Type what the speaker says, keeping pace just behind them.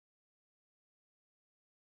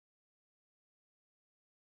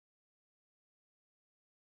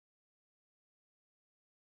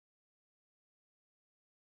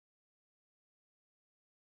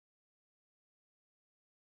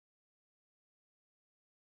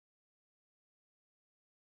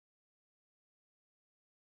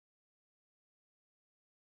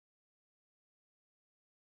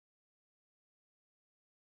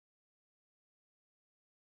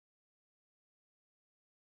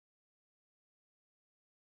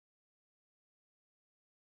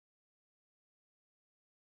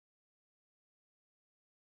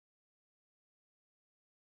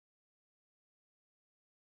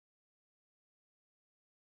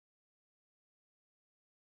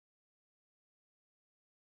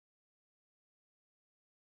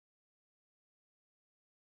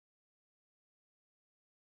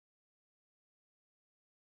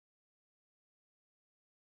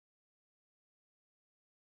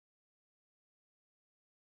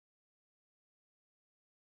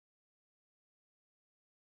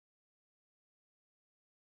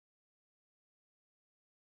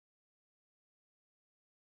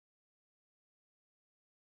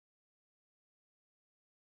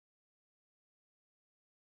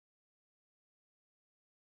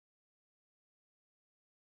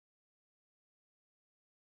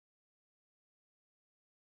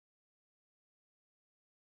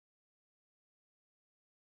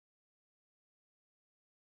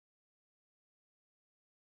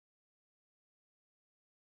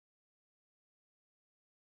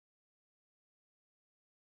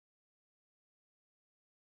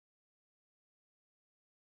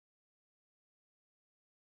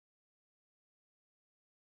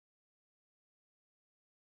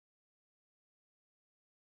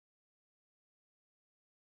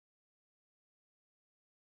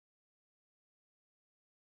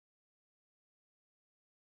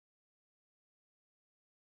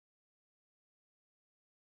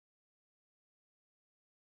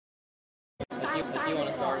You want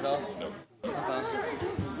to start it off? Nope.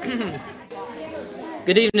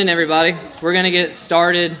 Good evening, everybody. We're going to get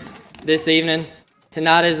started this evening.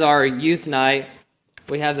 Tonight is our youth night.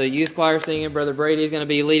 We have the youth choir singing. Brother Brady is going to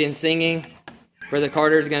be leading singing. Brother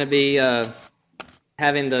Carter is going to be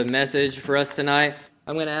having the message for us tonight.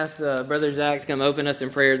 I'm going to ask Brother Zach to come open us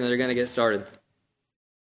in prayer, and then they're going to get started.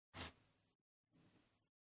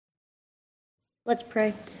 Let's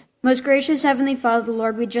pray. Most gracious Heavenly Father,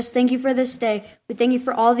 Lord, we just thank you for this day. We thank you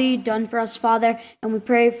for all that you've done for us, Father, and we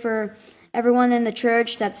pray for everyone in the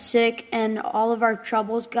church that's sick and all of our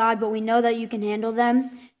troubles, God, but we know that you can handle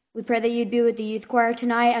them. We pray that you'd be with the youth choir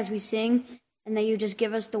tonight as we sing, and that you just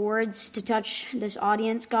give us the words to touch this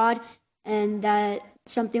audience, God, and that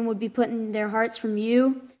something would be put in their hearts from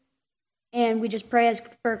you. And we just pray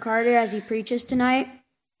for Carter as he preaches tonight,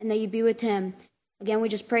 and that you be with him. Again, we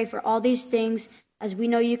just pray for all these things as we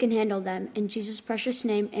know you can handle them. In Jesus' precious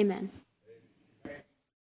name, amen.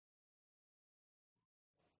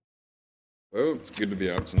 Well, it's good to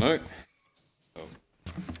be out tonight.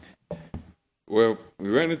 Well, we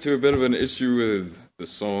ran into a bit of an issue with the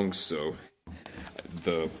song, so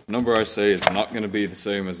the number I say is not going to be the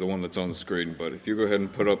same as the one that's on the screen, but if you go ahead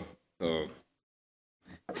and put up...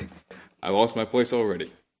 I lost my place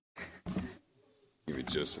already. Give me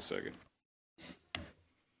just a second.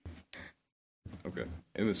 Okay.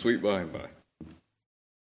 In the sweet by and by.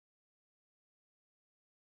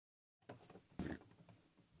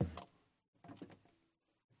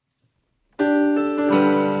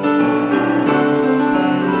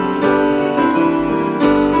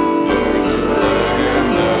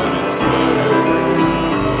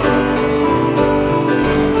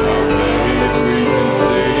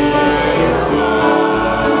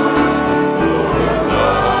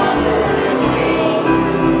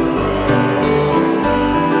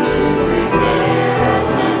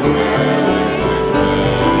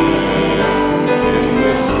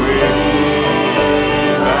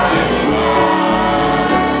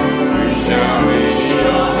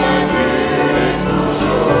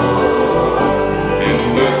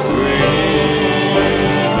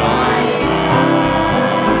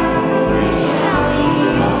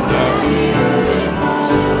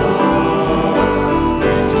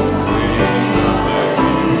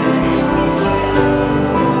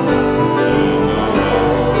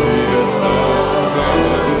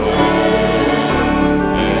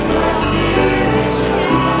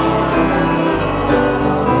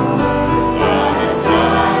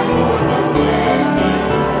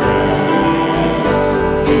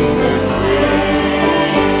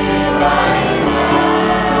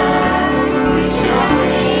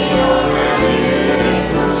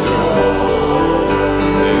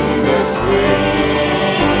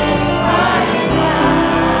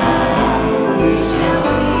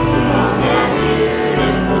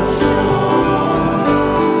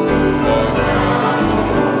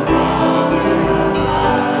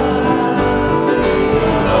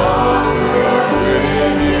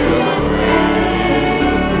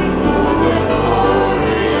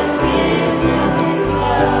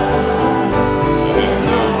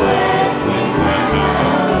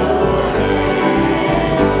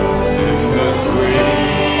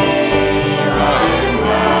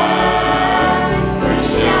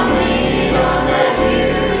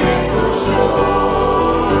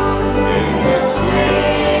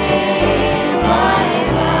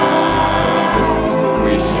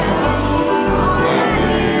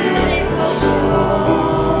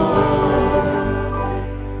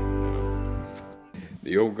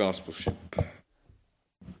 Gospel ship.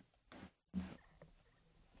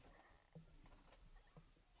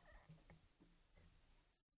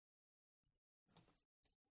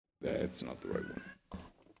 That's not the right one.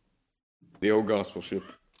 The old gospel ship.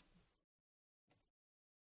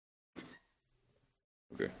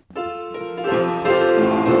 Okay.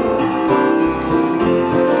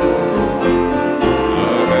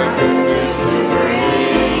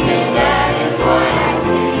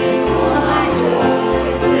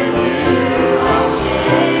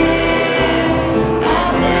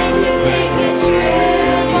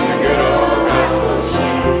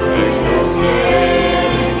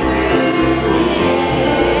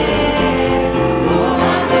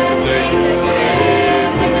 Take a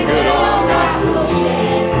trip in the good old gospel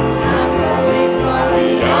ship.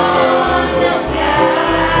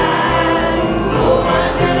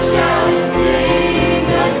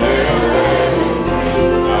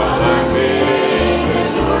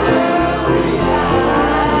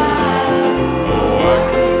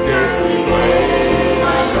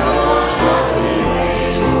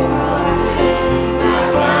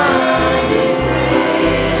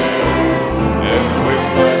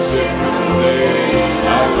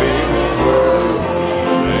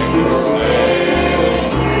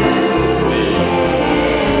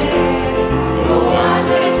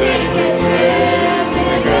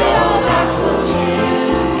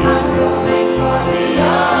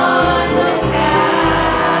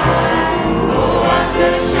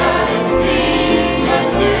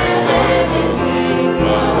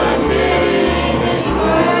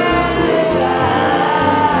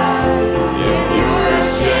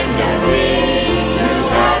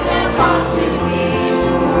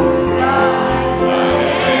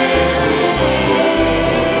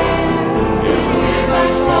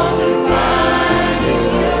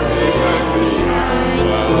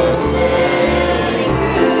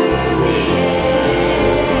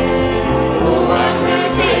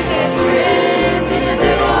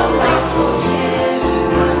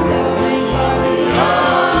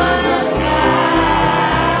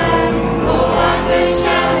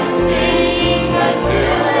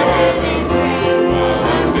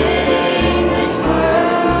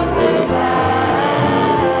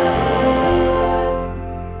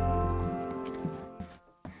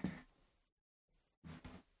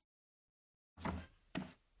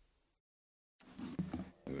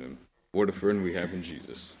 what a friend we have in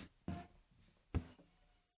Jesus.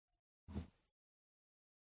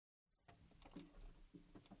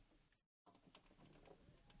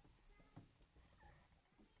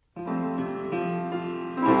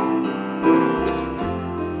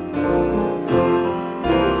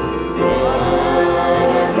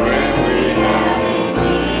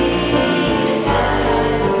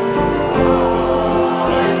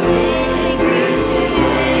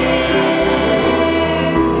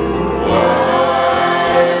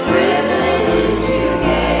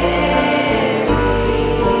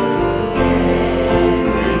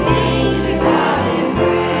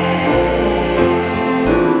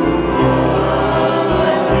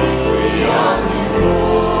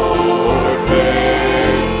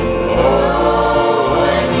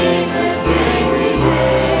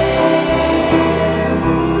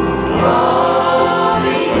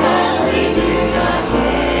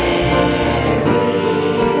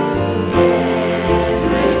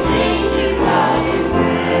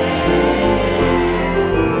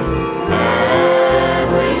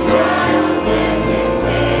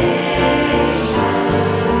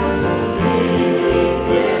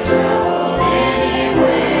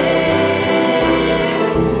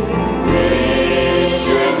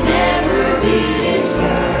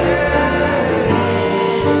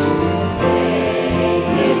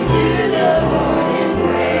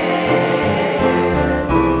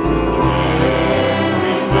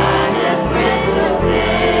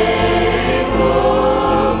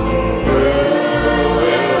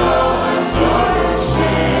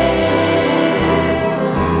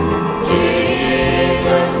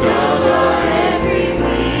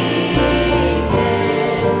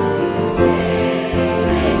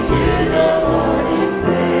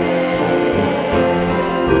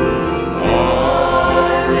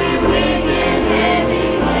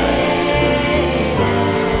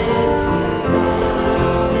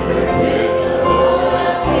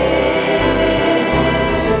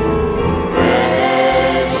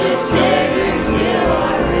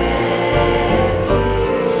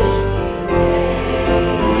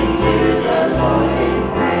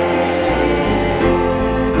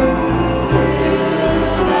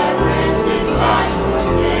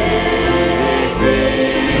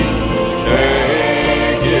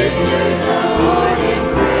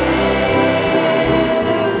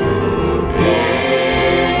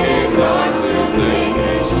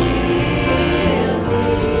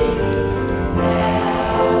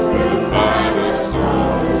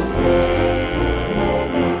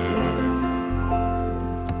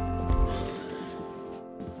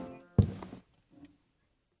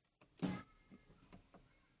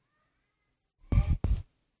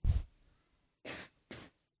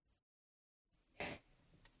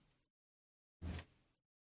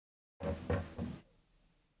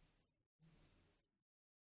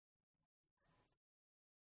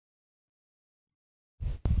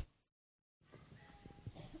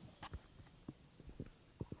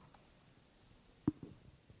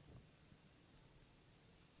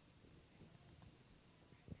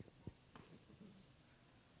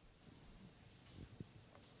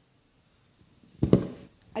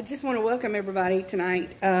 I just want to welcome everybody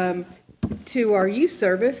tonight to our youth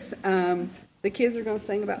service. The kids are going to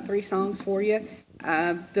sing about 3 songs for you.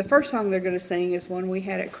 The first song they're going to sing is one we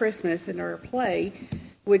had at Christmas in our play,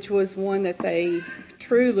 which was one that they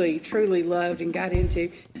truly, truly loved and got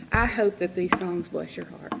into. I hope that these songs bless your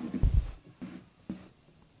heart.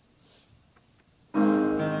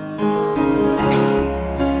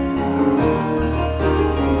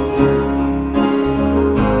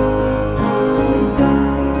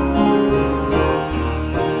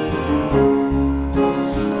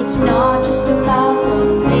 It's not just about the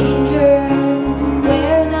manger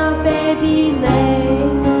where the baby lay.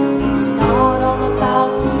 It's not all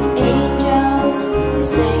about the angels who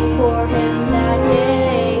sang for him that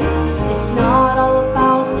day. It's not all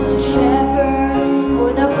about the shepherds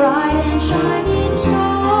or the bright and shining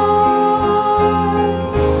star.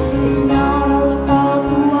 It's not all about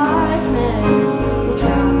the wise men who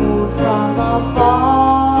traveled from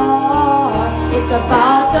afar. It's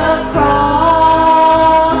about the cross.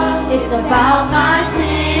 It's about my sin.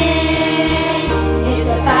 It's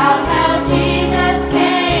about how Jesus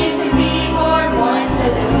came to be born once so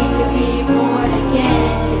that we could be born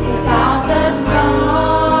again. It's about the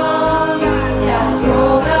storm that was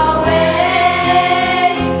rolled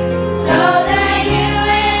away so that you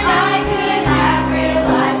and I could have real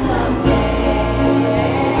life someday.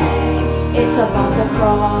 It's about the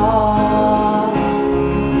cross.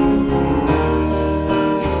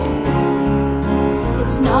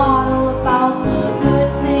 It's not all about the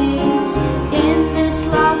good things in this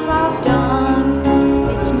life I've done.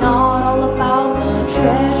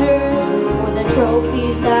 treasures or the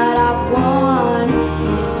trophies that I've won.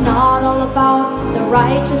 It's not all about the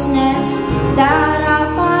righteousness that I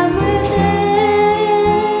find within.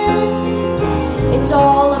 It's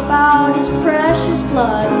all about His precious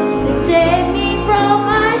blood that saved me from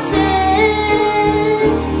my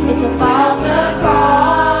sins. It's about the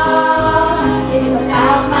cross. It's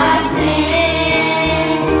about my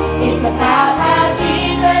sin. It's about how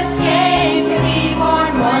Jesus came to be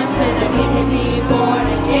born once so that we can be born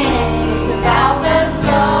again. It's about the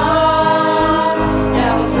stone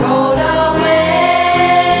that was rolled away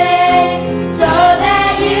so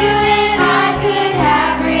that you and I could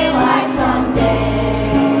have real life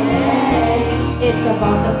someday. It's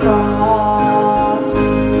about the cross.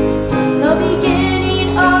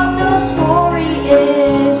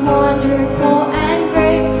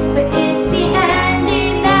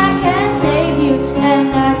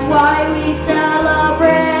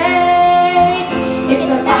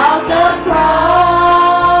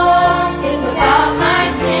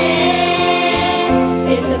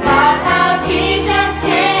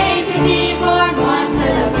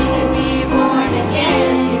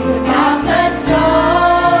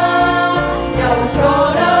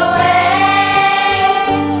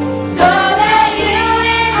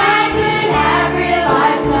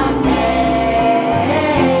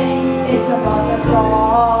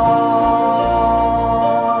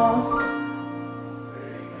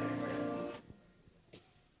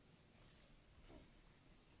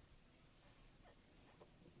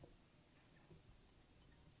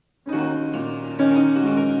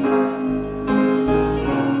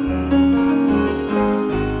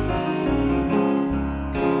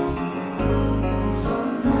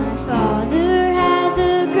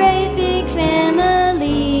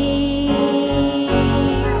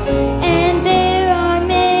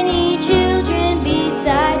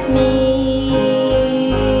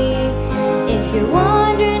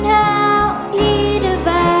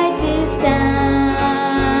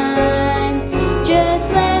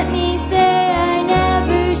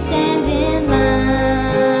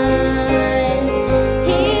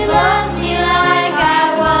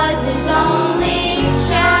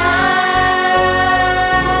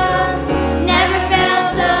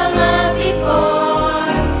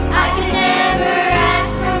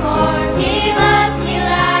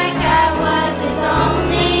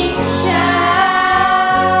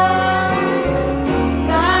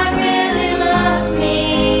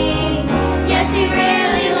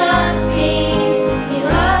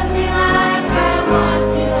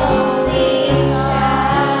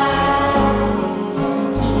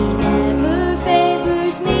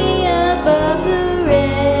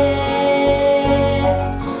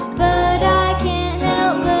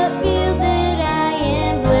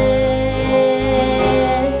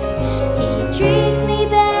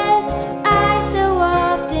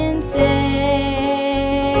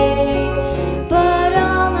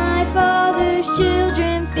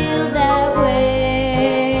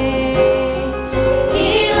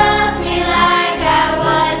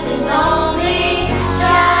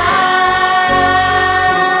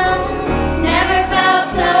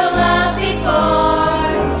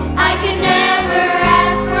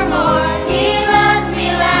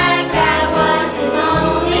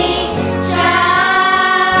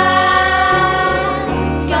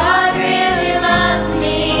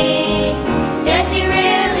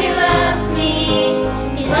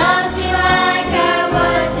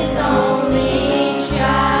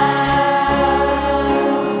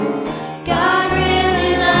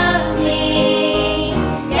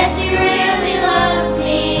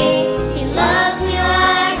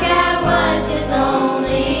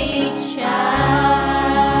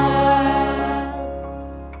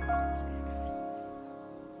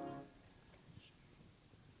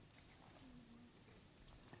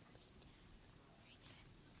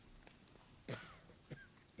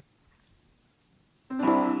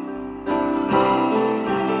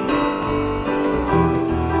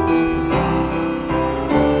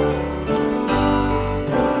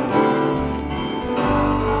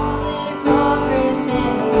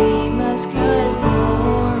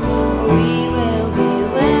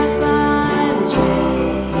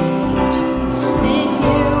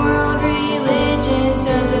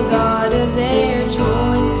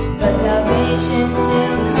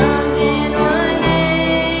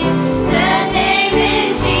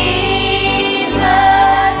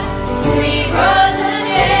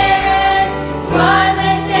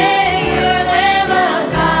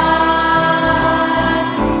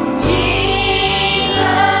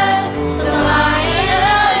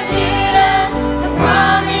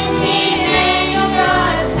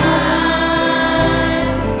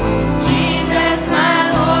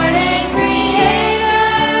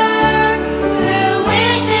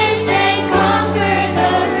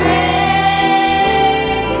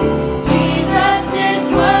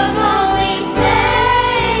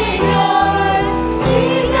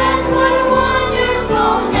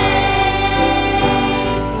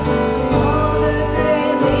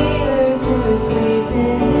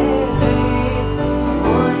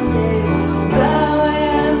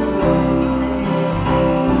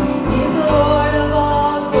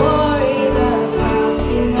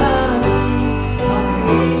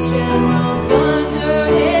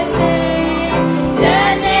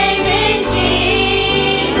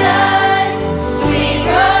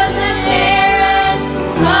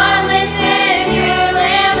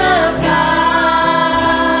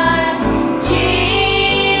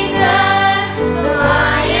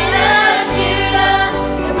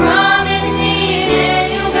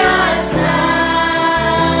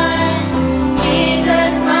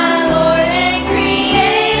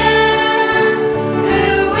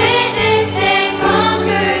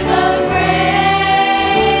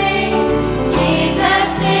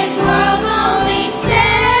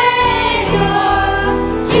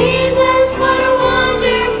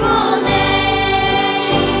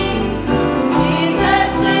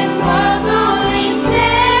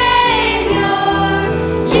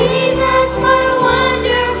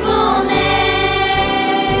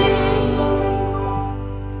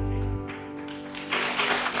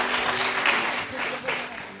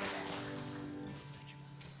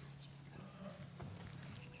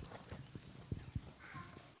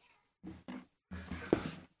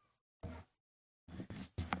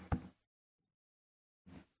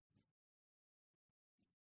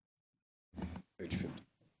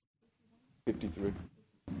 53.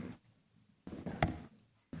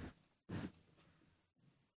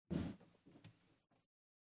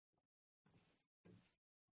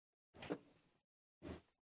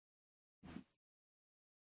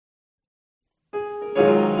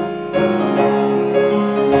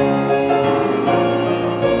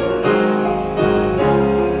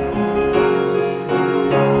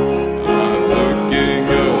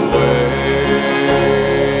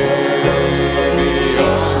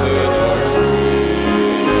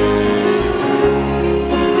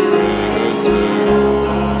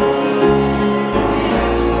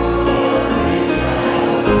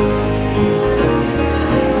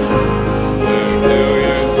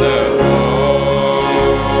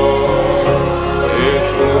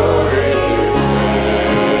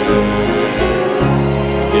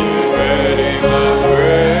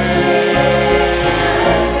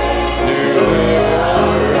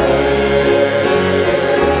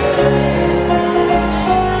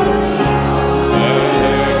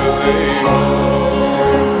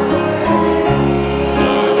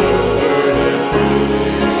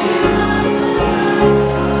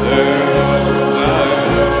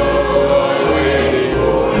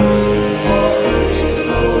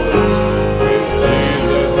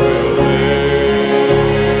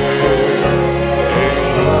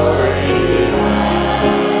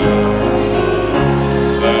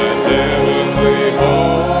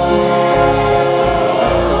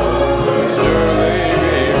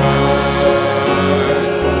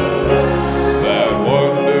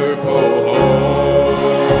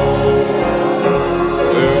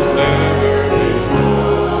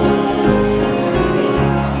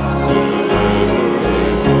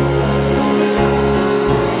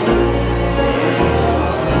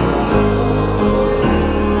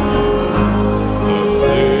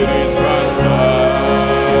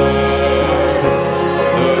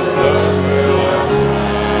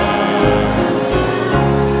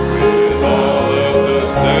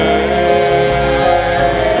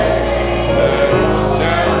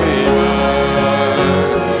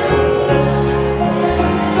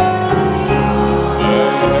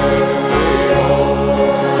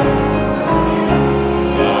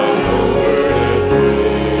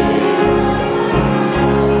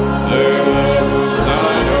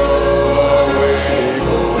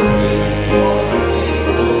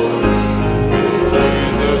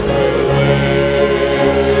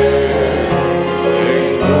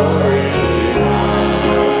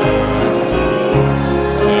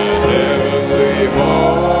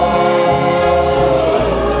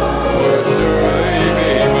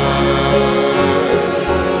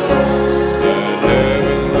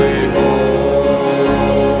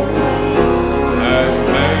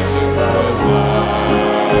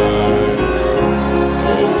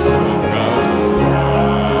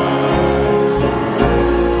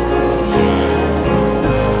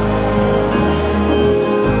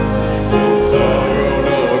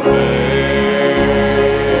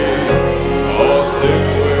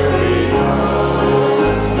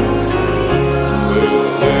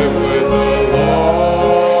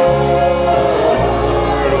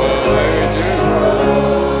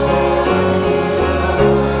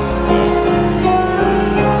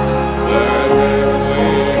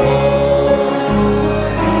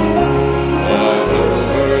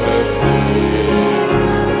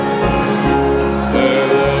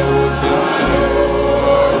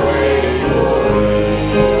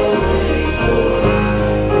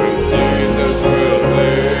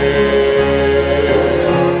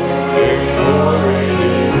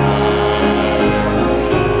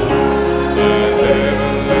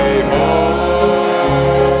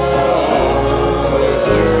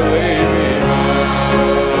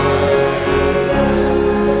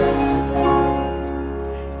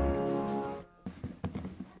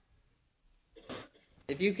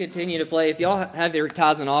 If you continue to play, if y'all have your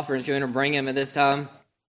tithes and offerings, you want to bring them at this time.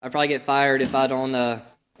 I'd probably get fired if I don't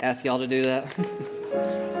ask y'all to do that.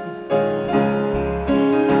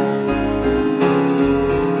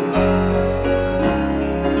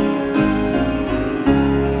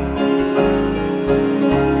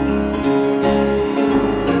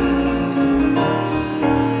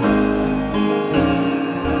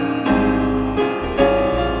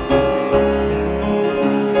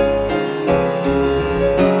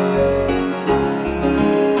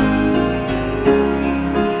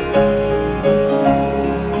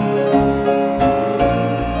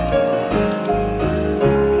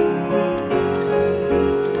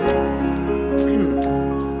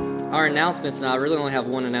 Announcements, and I really only have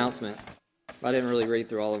one announcement. I didn't really read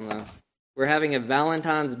through all of them, though. We're having a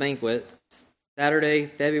Valentine's banquet Saturday,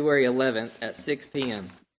 February 11th at 6 p.m.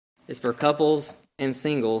 It's for couples and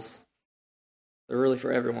singles. They're really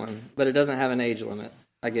for everyone, but it doesn't have an age limit,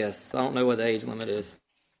 I guess. I don't know what the age limit is.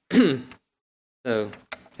 So you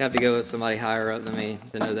have to go with somebody higher up than me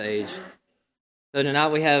to know the age. So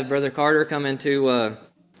tonight we have Brother Carter coming to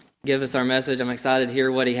give us our message. I'm excited to hear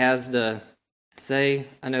what he has to say.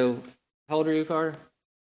 I know, how old are you, Carter?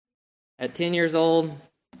 At 10 years old,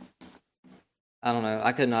 I don't know.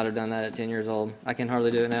 I could not have done that at 10 years old. I can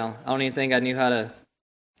hardly do it now. I don't even think I knew how to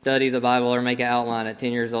study the Bible or make an outline at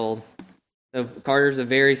 10 years old. So Carter's a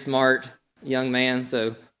very smart young man,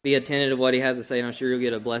 so be attentive to what he has to say, and I'm sure you'll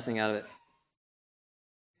get a blessing out of it.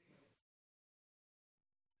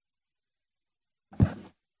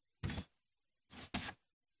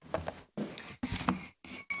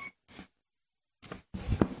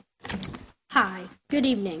 Hi, good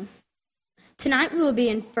evening. Tonight we will be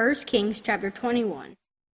in 1 Kings chapter 21.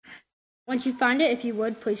 Once you find it, if you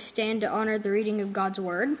would, please stand to honor the reading of God's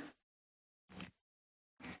Word.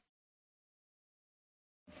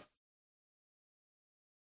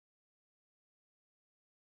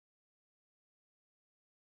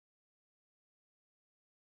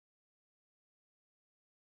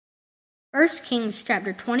 First Kings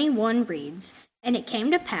chapter 21 reads, "And it came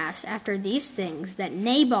to pass after these things that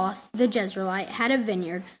Naboth the Jezreelite had a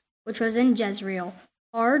vineyard which was in Jezreel,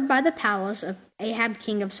 hard by the palace of Ahab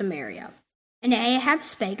king of Samaria. And Ahab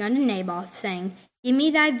spake unto Naboth, saying, Give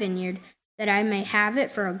me thy vineyard, that I may have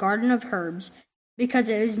it for a garden of herbs, because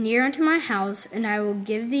it is near unto my house, and I will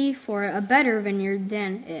give thee for it a better vineyard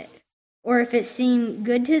than it. Or if it seem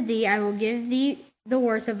good to thee, I will give thee the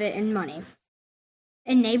worth of it in money.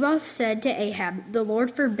 And Naboth said to Ahab, The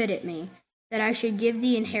Lord forbid it me, that I should give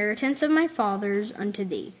the inheritance of my fathers unto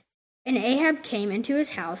thee. And Ahab came into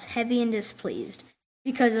his house heavy and displeased,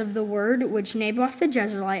 because of the word which Naboth the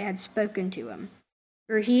Jezreelite had spoken to him.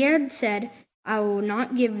 For he had said, I will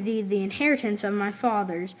not give thee the inheritance of my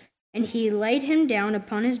fathers. And he laid him down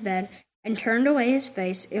upon his bed, and turned away his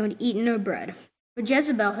face, and would eat no bread. But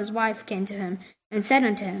Jezebel his wife came to him, and said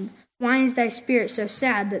unto him, Why is thy spirit so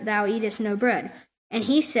sad, that thou eatest no bread? And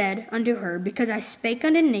he said unto her, Because I spake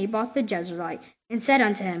unto Naboth the Jezreelite, and said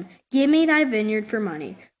unto him, Give me thy vineyard for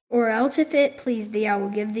money, or else if it please thee, I will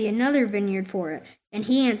give thee another vineyard for it. And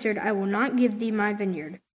he answered, I will not give thee my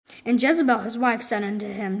vineyard. And Jezebel his wife said unto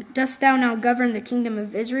him, Dost thou now govern the kingdom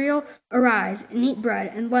of Israel? Arise, and eat bread,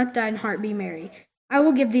 and let thine heart be merry. I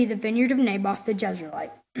will give thee the vineyard of Naboth the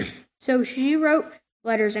Jezreelite. So she wrote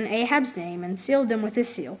letters in Ahab's name, and sealed them with his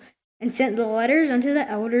seal, and sent the letters unto the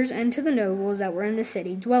elders and to the nobles that were in the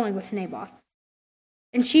city, dwelling with Naboth.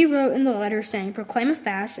 And she wrote in the letter, saying, Proclaim a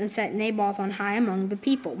fast, and set Naboth on high among the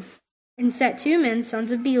people. And set 2 men,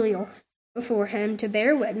 sons of Belial, before him, to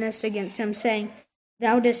bear witness against him, saying,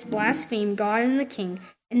 Thou didst blaspheme God and the king,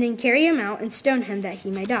 and then carry him out, and stone him, that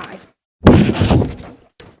he may die.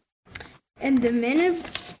 And the men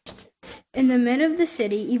of the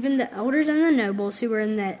city, even the elders and the nobles who were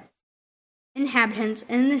in the inhabitants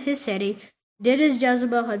in his city, did as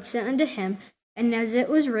Jezebel had sent unto him, and as it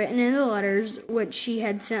was written in the letters which she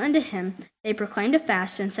had sent unto him. They proclaimed a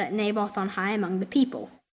fast, and set Naboth on high among the people.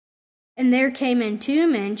 And there came in 2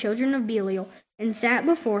 men, children of Belial, and sat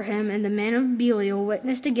before him, and the men of Belial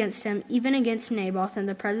witnessed against him, even against Naboth, in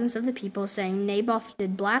the presence of the people, saying, Naboth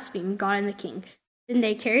did blaspheme God and the king. Then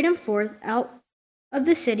they carried him forth out of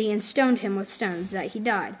the city, and stoned him with stones, that he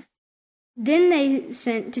died. Then they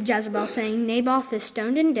sent to Jezebel, saying, Naboth is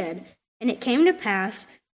stoned and dead. And it came to pass,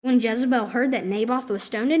 when Jezebel heard that Naboth was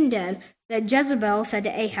stoned and dead, that Jezebel said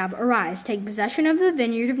to Ahab, Arise, take possession of the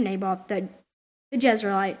vineyard of Naboth the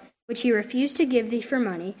Jezreelite, which he refused to give thee for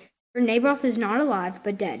money, for Naboth is not alive,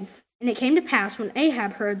 but dead. And it came to pass, when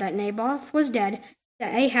Ahab heard that Naboth was dead,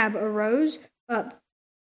 that Ahab arose up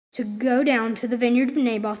to go down to the vineyard of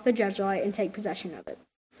Naboth the Jezreelite and take possession of it.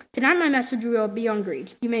 Tonight my message will be on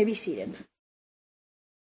greed. You may be seated.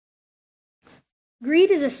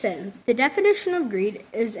 Greed is a sin. The definition of greed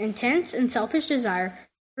is intense and selfish desire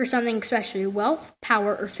for something, especially wealth,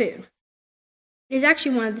 power, or food. It is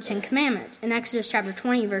actually one of the 10 Commandments. In Exodus chapter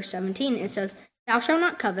 20, verse 17, it says, Thou shalt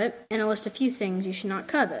not covet, and it lists a few things you should not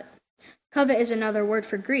covet. Covet is another word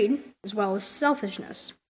for greed, as well as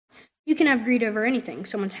selfishness. You can have greed over anything,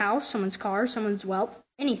 someone's house, someone's car, someone's wealth,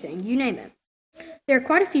 anything, you name it. There are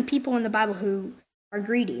quite a few people in the Bible who are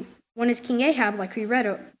greedy. One is King Ahab, like we read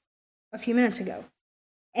a few minutes ago.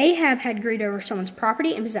 Ahab had greed over someone's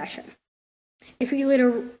property and possession. If we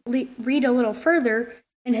read a little further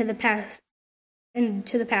into the passage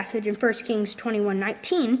in 1 Kings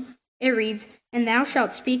 21:19, it reads, And thou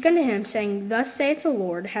shalt speak unto him, saying, Thus saith the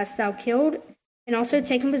Lord, Hast thou killed and also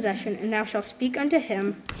taken possession? And thou shalt speak unto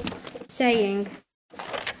him, saying,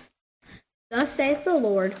 Thus saith the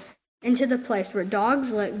Lord, into the place where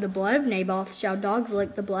dogs lick the blood of Naboth shall dogs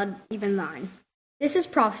lick the blood even thine. This is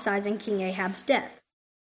prophesying King Ahab's death.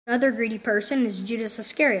 Another greedy person is Judas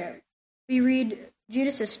Iscariot. We read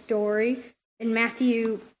Judas' story in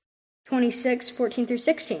Matthew 26:14 through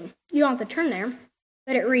 16. You don't have to turn there,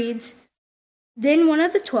 but it reads, Then one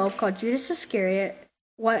of the 12, called Judas Iscariot,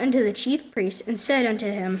 went unto the chief priest, and said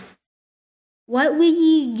unto him, What will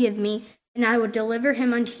ye give me, and I will deliver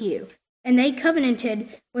him unto you? And they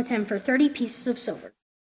covenanted with him for 30 pieces of silver.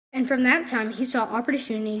 And from that time he saw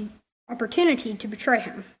opportunity to betray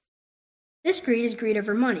him. This greed is greed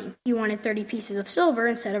over money. He wanted 30 pieces of silver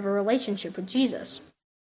instead of a relationship with Jesus.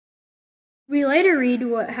 We later read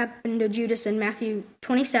what happened to Judas in Matthew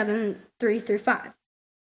 27:3 through 5.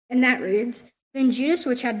 And that reads, Then Judas,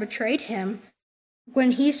 which had betrayed him,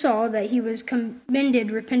 when he saw that he was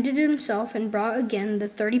commended, repented himself, and brought again the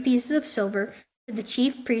 30 pieces of silver to the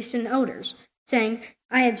chief priests and elders, saying,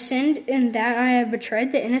 I have sinned in that I have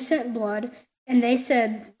betrayed the innocent blood. And they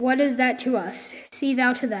said, What is that to us? See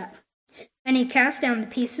thou to that. And he cast down the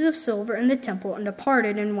pieces of silver in the temple, and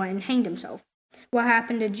departed, and went and hanged himself. What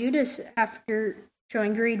happened to Judas after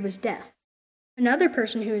showing greed was death. Another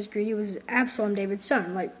person who was greedy was Absalom, David's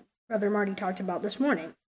son, like Brother Marty talked about this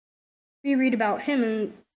morning. We read about him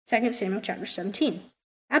in 2 Samuel chapter 17.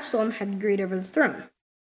 Absalom had greed over the throne.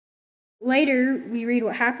 Later, we read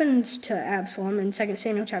what happens to Absalom in 2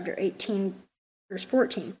 Samuel chapter 18, verse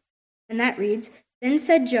 14. And that reads, Then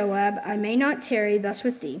said Joab, I may not tarry thus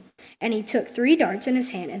with thee. And he took 3 darts in his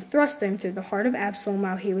hand, and thrust them through the heart of Absalom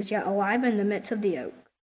while he was yet alive in the midst of the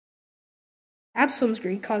oak. Absalom's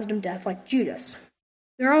greed caused him death like Judas.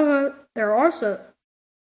 There are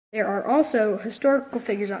also historical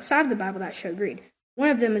figures outside of the Bible that show greed. One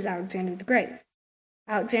of them is Alexander the Great.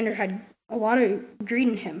 Alexander had a lot of greed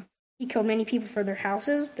in him. He killed many people for their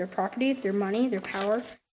houses, their property, their money, their power,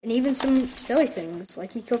 and even some silly things,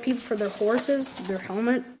 like he killed people for their horses, their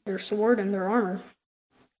helmet, their sword, and their armor.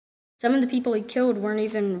 Some of the people he killed weren't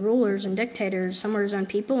even rulers and dictators. Some were his own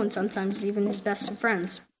people, and sometimes even his best of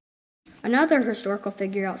friends. Another historical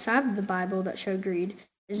figure outside of the Bible that showed greed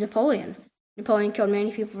is Napoleon. Napoleon killed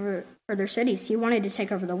many people for their cities. He wanted to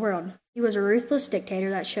take over the world. He was a ruthless dictator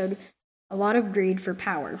that showed a lot of greed for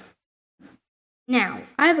power. Now,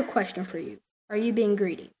 I have a question for you. Are you being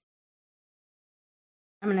greedy?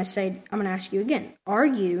 I'm going to ask you again. Are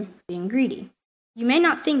you being greedy? You may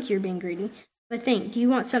not think you're being greedy, but think, do you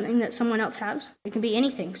want something that someone else has? It can be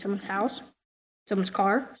anything. Someone's house, someone's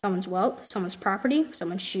car, someone's wealth, someone's property,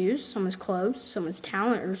 someone's shoes, someone's clothes, someone's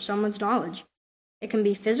talent, or someone's knowledge. It can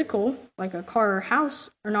be physical, like a car or house,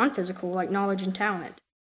 or non-physical, like knowledge and talent.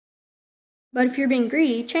 But if you're being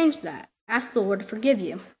greedy, change that. Ask the Lord to forgive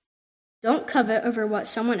you. Don't covet over what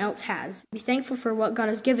someone else has. Be thankful for what God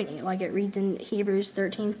has given you, like it reads in Hebrews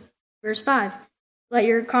 13, verse 5. Let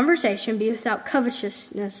your conversation be without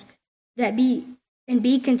covetousness, and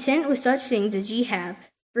be content with such things as ye have.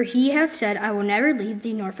 For he hath said, I will never leave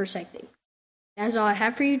thee nor forsake thee. That is all I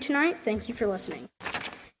have for you tonight. Thank you for listening.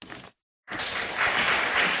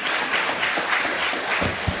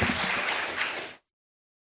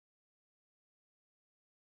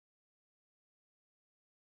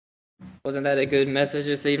 Wasn't that a good message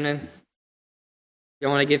this evening? You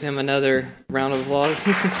want to give him another round of applause?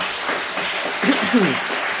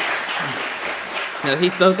 No,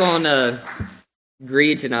 he spoke on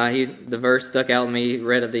greed tonight. The verse stuck out to me,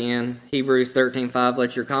 read at the end. Hebrews 13:5,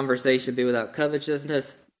 let your conversation be without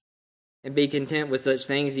covetousness, and be content with such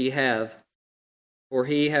things ye have. For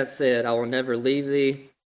he hath said, I will never leave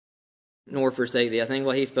thee, nor forsake thee. I think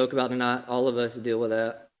what he spoke about tonight, all of us deal with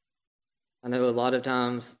that. I know a lot of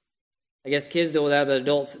times, I guess kids deal with that, but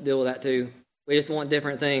adults deal with that too. We just want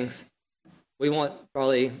different things. We want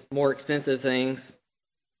probably more expensive things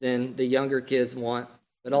than the younger kids want.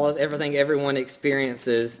 But everything everyone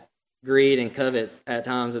experiences, greed and covets at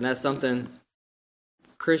times, and that's something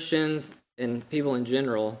Christians and people in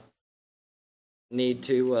general need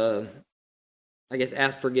to,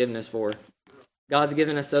 ask forgiveness for. God's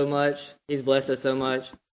given us so much. He's blessed us so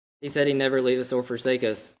much. He said he'd never leave us or forsake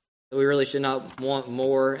us. So we really should not want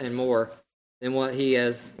more and more than what he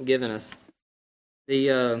has given us.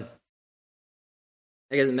 Megan,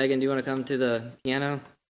 do you want to come to the piano?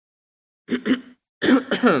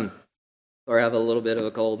 Or have a little bit of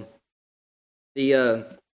a cold.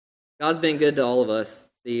 God's been good to all of us.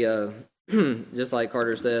 Just like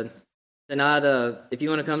Carter said. Tonight, if you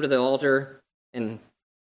want to come to the altar and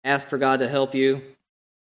ask for God to help you,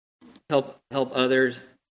 help others,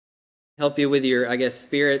 help you with your,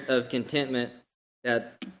 spirit of contentment,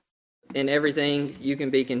 that in everything you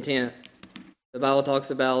can be content. The Bible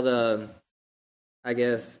talks about I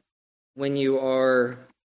guess, when you are,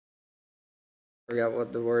 forgot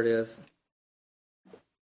what the word is.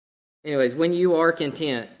 Anyways, when you are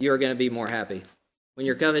content, you're going to be more happy. When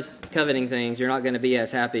you're coveting things, you're not going to be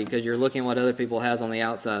as happy because you're looking at what other people has on the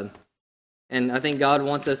outside. And I think God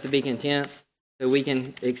wants us to be content so we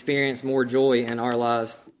can experience more joy in our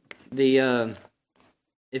lives. If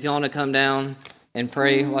you want to come down and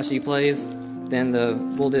pray while she plays, then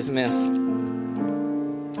we'll dismiss.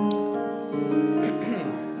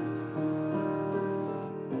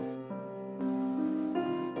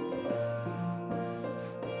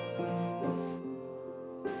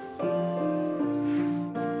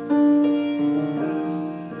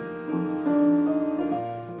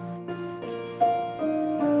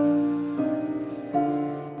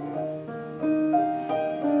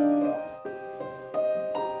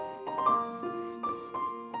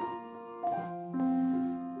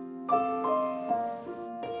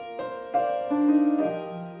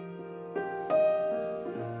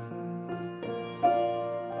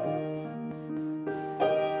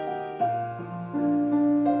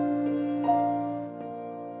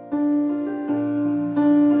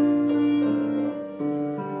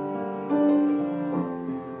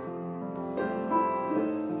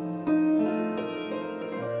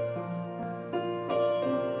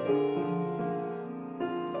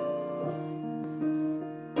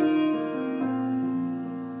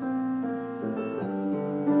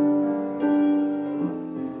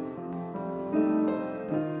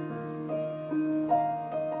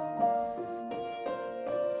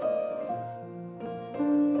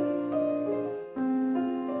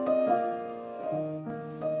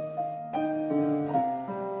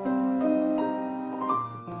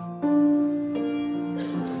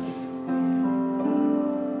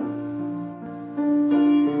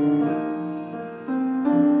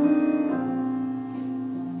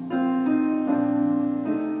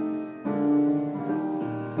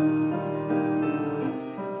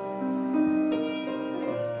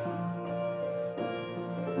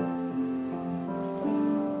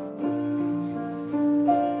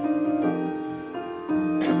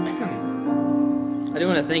 I do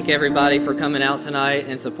want to thank everybody for coming out tonight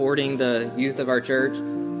and supporting the youth of our church.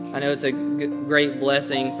 I know it's a great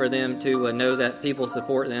blessing for them to know that people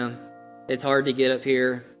support them. It's hard to get up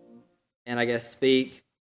here and, I guess, speak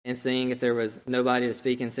and sing if there was nobody to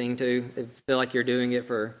speak and sing to. I feel like you're doing it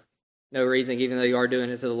for no reason, even though you are doing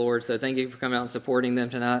it to the Lord. So thank you for coming out and supporting them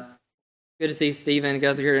tonight. Good to see Stephen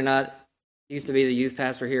go through here tonight. He used to be the youth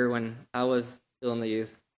pastor here when I was still in the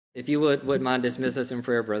youth. If you wouldn't mind dismiss us in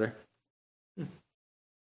prayer, brother.